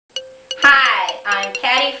I'm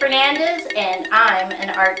Patty Fernandez and I'm an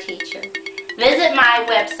art teacher. Visit my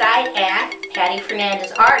website at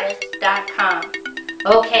pattyfernandezartist.com.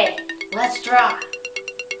 Okay, let's draw.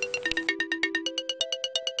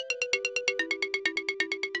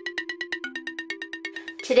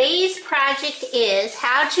 Today's project is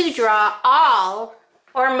how to draw all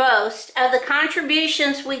or most of the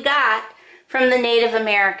contributions we got from the Native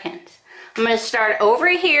Americans. I'm going to start over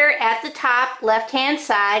here at the top left-hand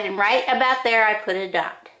side, and right about there I put a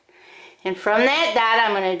dot. And from that dot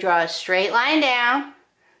I'm going to draw a straight line down,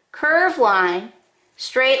 curved line,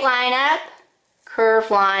 straight line up, curved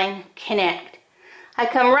line, connect. I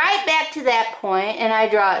come right back to that point and I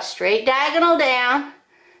draw a straight diagonal down,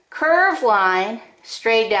 curved line,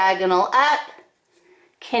 straight diagonal up,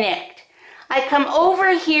 connect. I come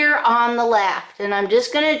over here on the left and I'm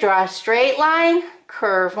just going to draw a straight line,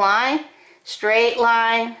 curved line, straight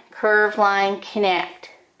line, curved line, connect.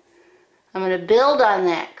 I'm going to build on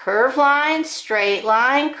that. Curved line, straight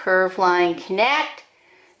line, curved line, connect,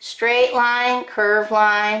 straight line, curved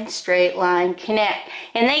line, straight line, connect.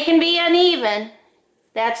 And they can be uneven.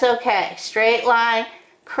 That's okay. Straight line,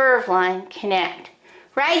 curved line, connect.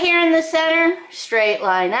 Right here in the center, straight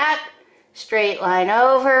line up, straight line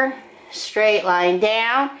over, straight line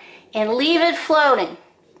down, and leave it floating.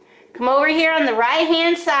 Come over here on the right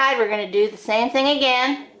hand side, we're going to do the same thing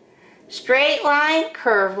again. Straight line,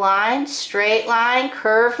 curved line, straight line,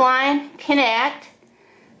 curved line, connect.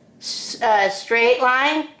 Straight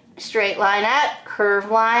line up, curved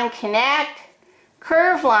line, connect.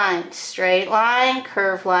 Curved line, straight line,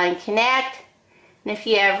 curved line, connect. And if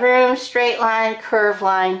you have room, straight line, curved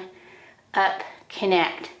line, up,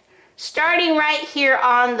 connect. Starting right here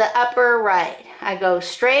on the upper right, I go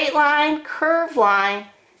straight line, curved line,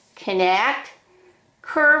 connect,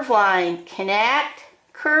 curved line, connect,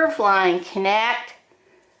 curved line, connect,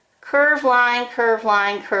 curved line, curved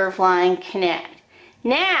line, curved line, connect.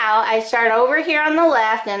 Now I start over here on the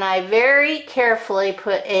left and I very carefully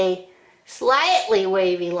put a slightly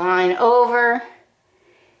wavy line over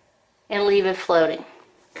and leave it floating.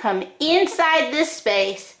 Come inside this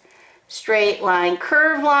space, straight line,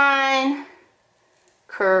 curved line,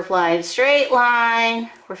 straight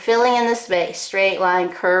line. We're filling in the space. Straight line,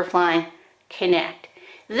 curved line, connect.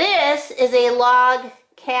 This is a log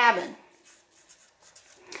cabin.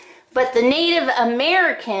 But the Native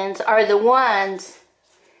Americans are the ones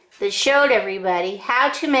that showed everybody how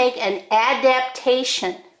to make an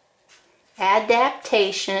adaptation of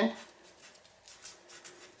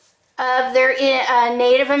their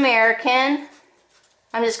Native American,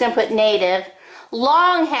 I'm just going to put native,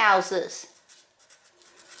 longhouses.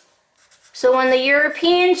 So when the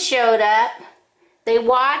Europeans showed up, they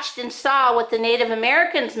watched and saw what the Native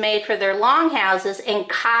Americans made for their longhouses and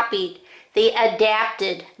copied. They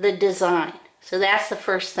adapted the design. So that's the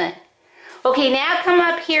first thing. Okay, now come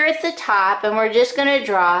up here at the top and we're just going to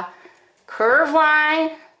draw curved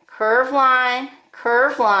line, curved line,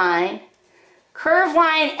 curved line, curved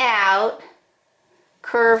line out,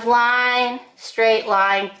 curved line, straight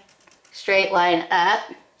line up.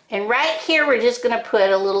 And right here we're just going to put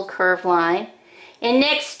a little curved line. And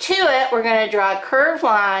next to it we're going to draw a curved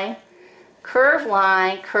line, curved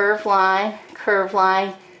line, curved line, curved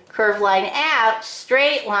line, curved line out,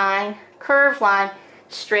 straight line, curved line,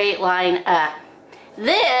 straight line up.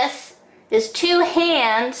 This is two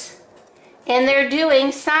hands and they're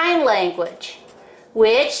doing sign language,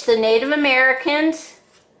 which the Native Americans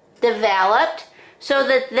developed so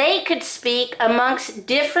that they could speak amongst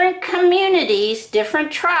different communities,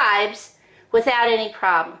 different tribes, without any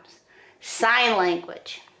problems. Sign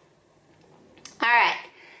language. All right,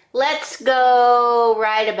 let's go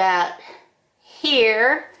right about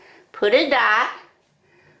here. Put a dot.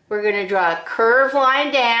 We're going to draw a curved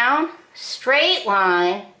line down, straight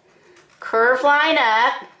line, curved line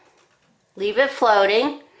up, leave it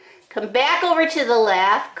floating. Come back over to the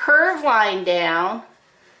left, curved line down,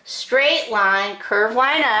 straight line, curved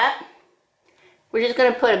line up. We're just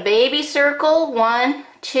going to put a baby circle, 1,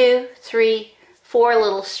 2, 3, 4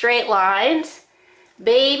 little straight lines.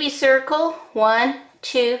 Baby circle, 1,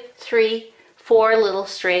 2, 3, 4 little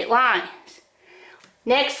straight lines.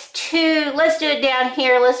 Next to, let's do it down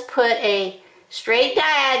here, let's put a straight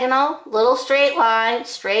diagonal, little straight line,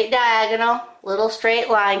 straight diagonal, little straight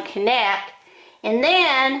line, connect, and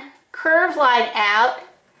then curved line out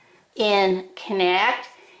in connect,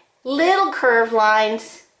 little curved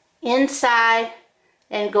lines inside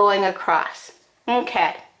and going across.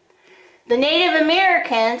 Okay. The Native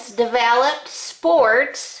Americans developed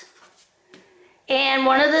sports, and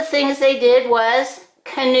one of the things they did was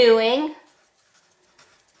canoeing,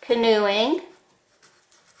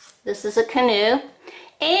 This is a canoe.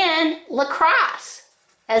 And lacrosse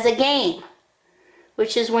as a game,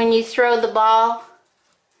 which is when you throw the ball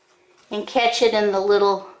and catch it in the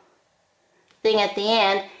little thing at the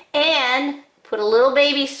end. And put a little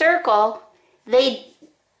baby circle. They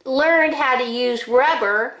learned how to use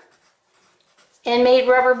rubber and made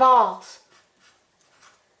rubber balls.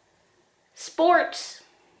 Sports.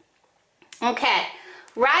 Okay,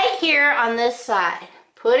 right here on this side,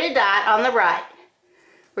 put a dot on the right.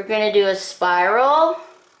 We're going to do a spiral,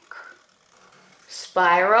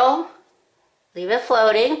 spiral, leave it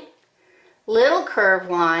floating, little curved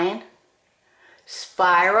line,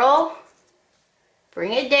 spiral,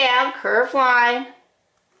 bring it down, curved line,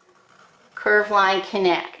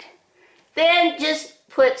 connect. Then just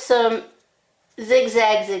put some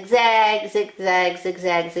zigzag, zigzag, zigzag,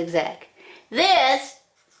 zigzag, zigzag. This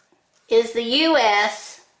is the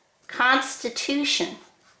U.S. Constitution.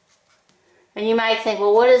 And you might think,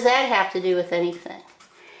 well, what does that have to do with anything?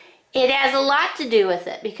 It has a lot to do with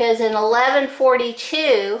it, because in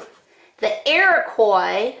 1142, the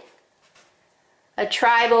Iroquois, a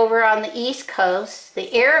tribe over on the East Coast,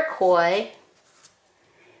 the Iroquois,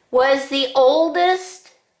 was the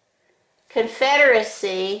oldest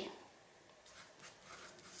confederacy,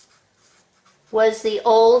 was the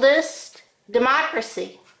oldest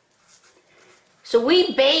democracy. So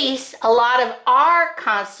we base a lot of our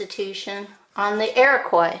Constitution on the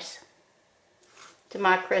Iroquois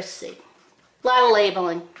democracy. A lot of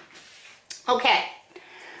labeling. Okay,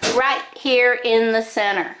 right here in the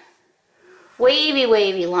center. Wavy,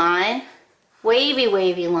 wavy line, wavy,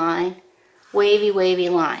 wavy line, wavy, wavy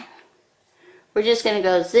line. We're just going to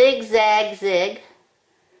go zig, zag, zig,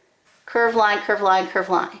 curve line, curve line, curve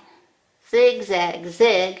line. Zig, zag,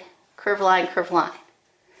 zig, curve line, curve line.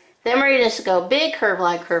 Then we're going to just go big curve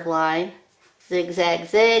line, zig, zag,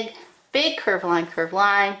 zig, big curve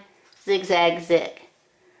line, zig, zag, zig.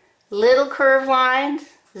 Little curve lines,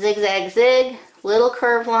 zig, zag, zig, little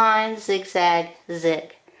curve lines, zig, zag,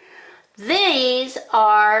 zig. These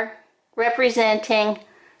are representing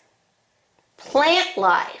plant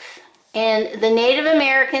life. And the Native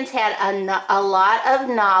Americans had a lot of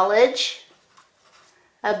knowledge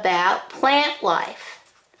about plant life.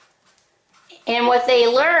 And what they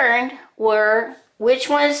learned were which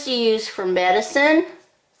ones to use for medicine,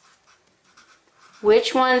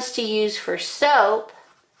 which ones to use for soap,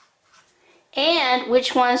 and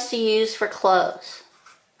which ones to use for clothes.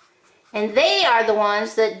 And they are the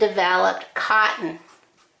ones that developed cotton.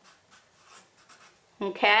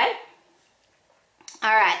 Okay?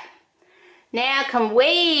 All right. Now come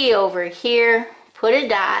way over here, put a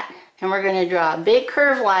dot, and we're going to draw a big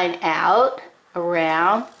curve line out,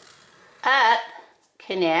 around, up,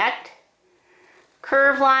 connect,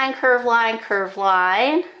 curve line, curve line, curve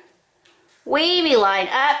line, wavy line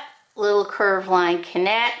up, little curve line,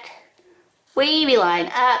 connect, wavy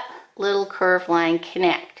line up, little curve line,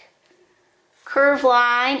 connect. Curve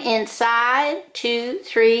line inside, 2,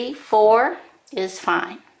 3, 4 is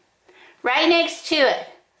fine. Right next to it,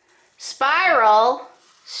 spiral,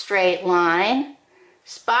 straight line,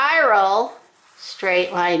 spiral,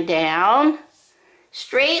 straight line down,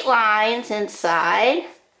 straight lines inside,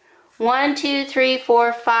 1, 2, 3,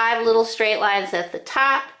 4, 5 little straight lines at the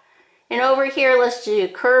top. And over here, let's do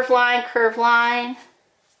curve line,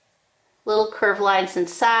 little curve lines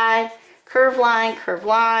inside, curve line,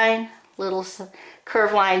 little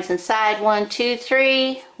curve lines inside, 1, 2,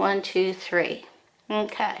 3, 1, 2, 3.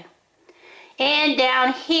 Okay. And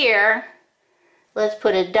down here, let's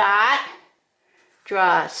put a dot,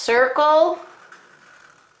 draw a circle,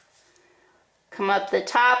 come up the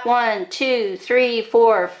top, 1, 2, 3,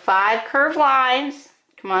 4, 5 curved lines.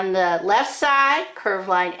 Come on the left side, curve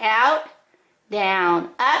line out,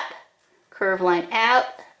 down, up, curve line out,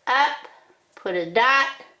 up, put a dot,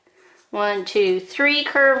 1, 2, 3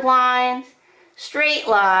 curved lines, straight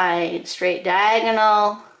line, straight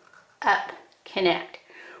diagonal, up, connect.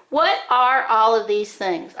 What are all of these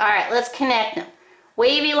things? All right, let's connect them.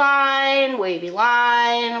 Wavy line, wavy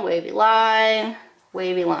line, wavy line,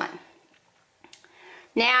 wavy line.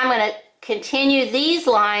 Now I'm going to continue these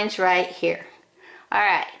lines right here. All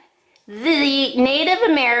right, the Native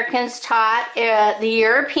Americans taught the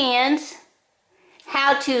Europeans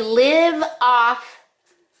how to live off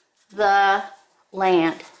the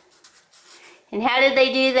land. And how did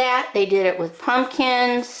they do that? They did it with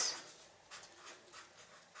pumpkins.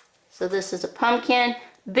 So this is a pumpkin.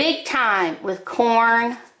 Big time with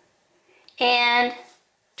corn and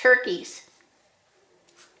turkeys.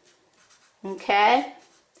 Okay?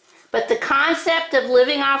 But the concept of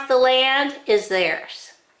living off the land is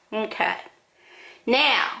theirs. Okay.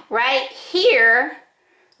 Now, right here,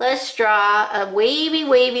 let's draw a wavy,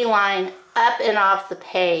 wavy line up and off the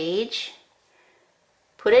page.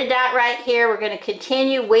 Put a dot right here. We're going to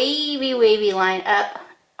continue wavy, wavy line up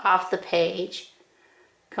off the page.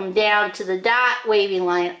 Come down to the dot, wavy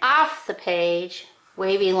line off the page,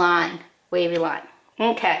 wavy line, wavy line.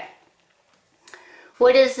 Okay.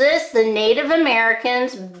 What is this? The Native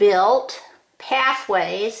Americans built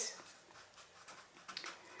pathways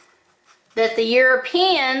that the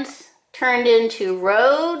Europeans turned into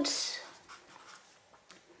roads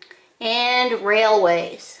and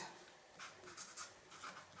railways.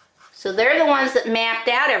 So they're the ones that mapped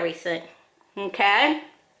out everything. Okay?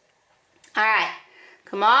 All right.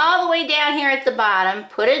 Come all the way down here at the bottom,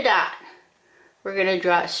 put a dot. We're going to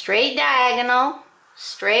draw a straight diagonal,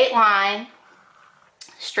 straight line,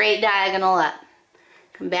 straight diagonal up.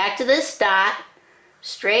 Come back to this dot,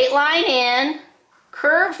 straight line in,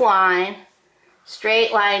 curved line,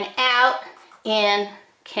 straight line out, in,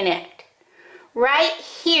 connect. Right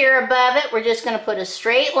here above it, we're just going to put a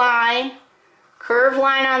straight line, curved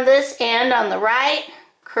line on this end on the right,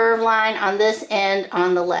 curved line on this end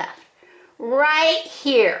on the left. Right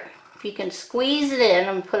here, if you can squeeze it in,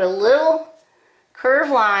 I'm going to put a little curved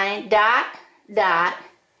line, dot, dot,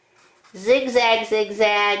 zigzag,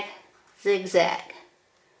 zigzag, zigzag.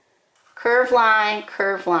 Curved line,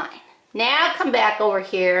 curved line. Now come back over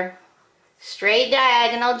here, straight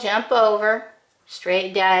diagonal, jump over,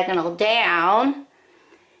 straight diagonal down,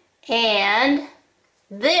 and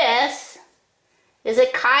this is a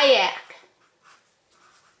kayak.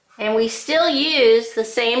 And we still use the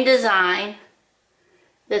same design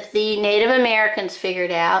that the Native Americans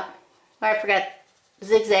figured out. Oh, I forgot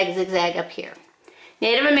zigzag, zigzag up here.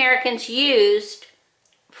 Native Americans used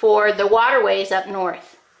for the waterways up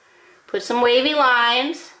north. Put some wavy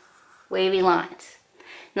lines, wavy lines.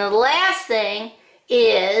 Now the last thing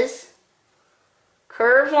is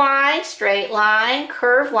curved line, straight line,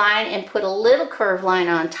 curved line, and put a little curved line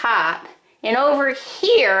on top. And over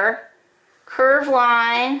here, curved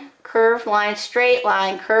line, straight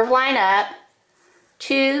line, curved line up,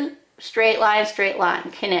 two, straight line,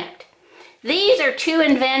 connect. These are two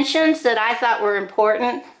inventions that I thought were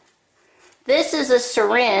important. This is a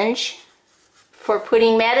syringe for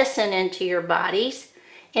putting medicine into your bodies,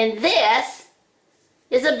 and this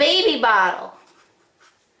is a baby bottle.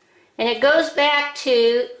 And it goes back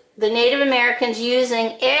to the Native Americans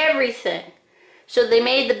using everything. So they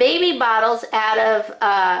made the baby bottles out of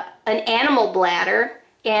an animal bladder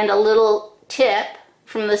and a little tip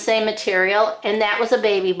from the same material, and that was a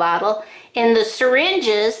baby bottle. And the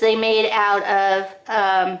syringes they made out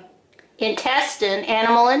of intestine,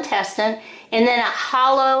 animal intestine, and then a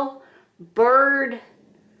hollow bird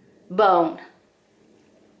bone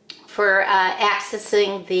for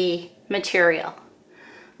accessing the material.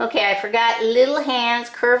 Okay, I forgot little hands,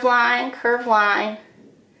 curved line,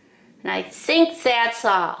 and I think that's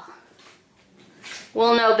all.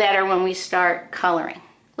 We'll know better when we start coloring.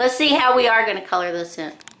 Let's see how we are going to color this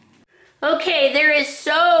in. Okay, there is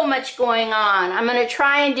so much going on. I'm going to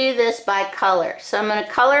try and do this by color. So I'm going to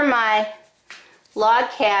color my log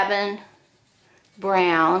cabin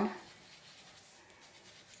brown.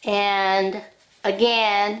 And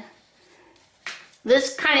again,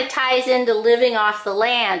 this kind of ties into living off the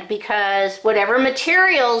land, because whatever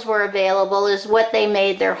materials were available is what they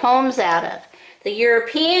made their homes out of. The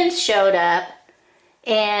Europeans showed up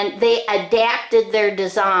and they adapted their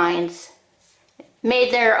designs,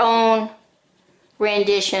 made their own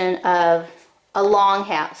rendition of a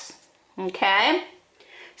longhouse. Okay?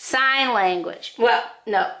 Sign language. Well,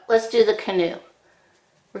 no, let's do the canoe.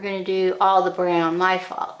 We're going to do all the brown, my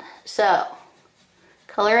fault. So,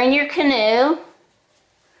 color in your canoe.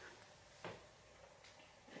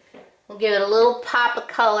 We'll give it a little pop of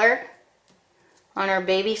color on our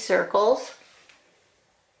baby circles.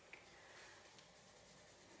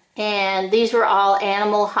 And these were all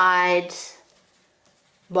animal hides,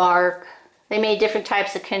 bark. They made different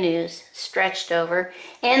types of canoes, stretched over.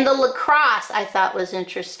 And the lacrosse I thought was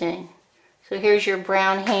interesting. So here's your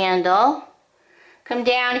brown handle. Come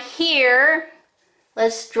down here.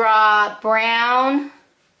 Let's draw brown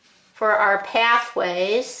for our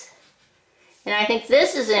pathways. And I think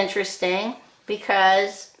this is interesting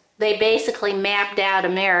because they basically mapped out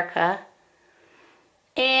America.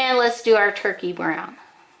 And let's do our turkey brown.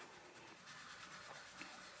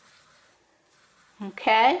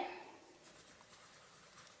 Okay.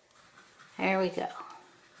 There we go.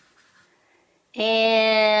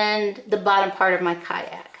 And the bottom part of my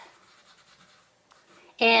kayak.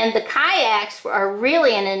 And the kayaks are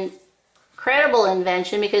really an incredible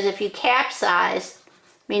invention, because if you capsize,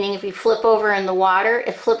 meaning if you flip over in the water,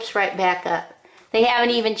 it flips right back up. They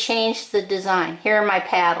haven't even changed the design. Here are my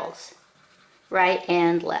paddles, right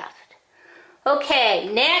and left.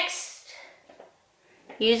 Okay, next,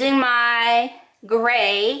 using my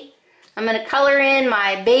gray, I'm going to color in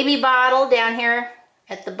my baby bottle down here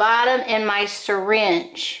at the bottom and my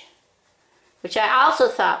syringe, which I also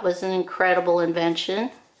thought was an incredible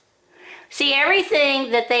invention. See,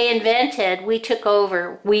 everything that they invented, we took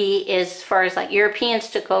over. We, as far as like Europeans,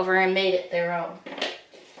 took over and made it their own.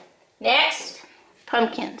 Next,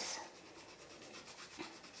 pumpkins.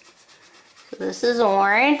 So this is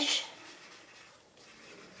orange.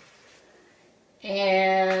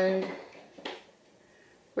 And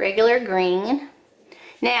regular green.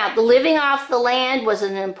 Now, the living off the land was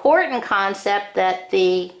an important concept that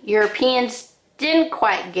the Europeans didn't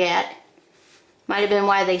quite get. Might have been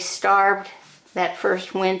why they starved that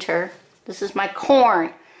first winter. This is my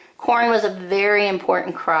corn. Corn was a very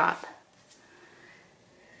important crop.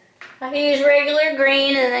 I use regular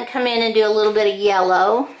green and then come in and do a little bit of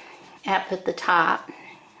yellow up at the top.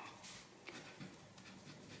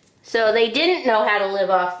 So they didn't know how to live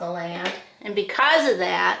off the land, and because of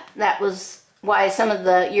that, that was why some of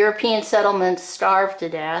the European settlements starved to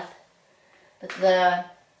death. But the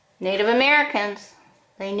Native Americans,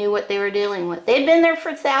 they knew what they were dealing with. They'd been there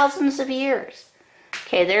for thousands of years.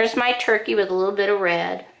 Okay, there's my turkey with a little bit of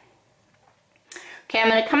red. Okay, I'm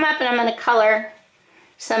going to come up and I'm going to color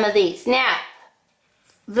some of these. Now,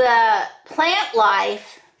 the plant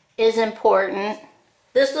life is important.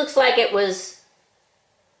 This looks like it was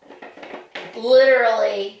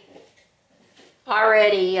literally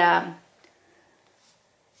already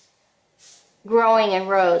growing in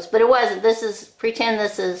rows, but it wasn't. This is, pretend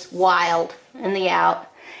this is wild in the out.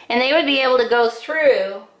 And they would be able to go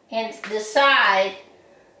through and decide,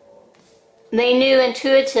 they knew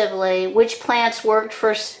intuitively which plants worked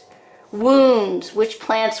for wounds, which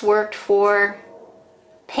plants worked for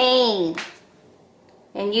pain,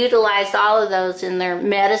 and utilized all of those in their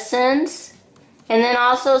medicines, and then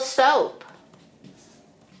also soap.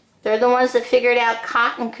 They're the ones that figured out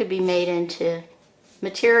cotton could be made into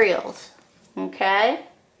materials. Okay?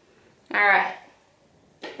 Alright.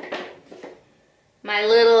 My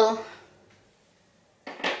little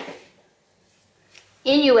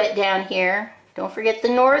Inuit down here. Don't forget the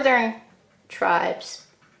northern tribes.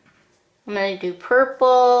 I'm going to do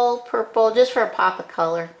purple, purple, just for a pop of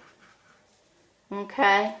color.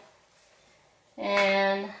 Okay?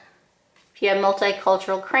 And if you have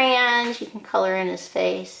multicultural crayons, you can color in his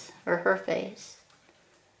face or her face.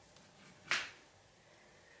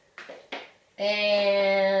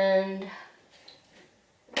 And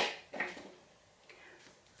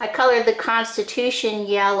I colored the Constitution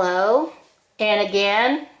yellow. And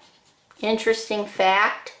again, interesting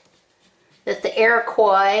fact that the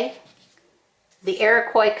Iroquois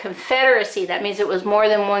Confederacy, that means it was more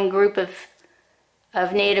than one group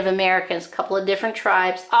of Native Americans, a couple of different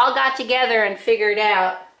tribes, all got together and figured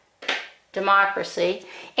out democracy.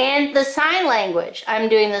 And the sign language, I'm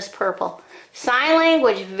doing this purple. Sign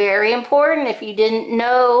language, very important. If you didn't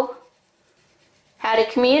know how to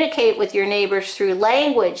communicate with your neighbors through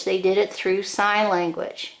language, they did it through sign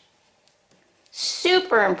language.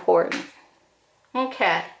 Super important.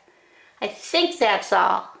 Okay, I think that's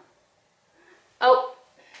all. Oh,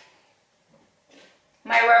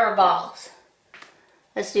 my rubber balls.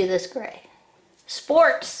 Let's do this gray.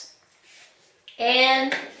 Sports.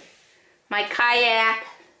 And my kayak.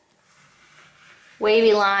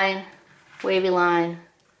 Wavy line, wavy line,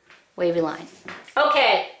 wavy line.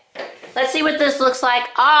 Okay, let's see what this looks like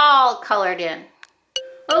all colored in.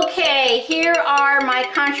 Okay, here are my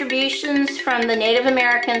contributions from the Native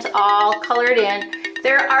Americans all colored in.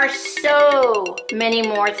 There are so many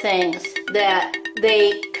more things that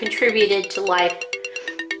they contributed to life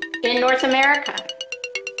in North America.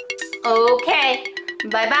 Okay,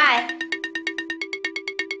 bye-bye.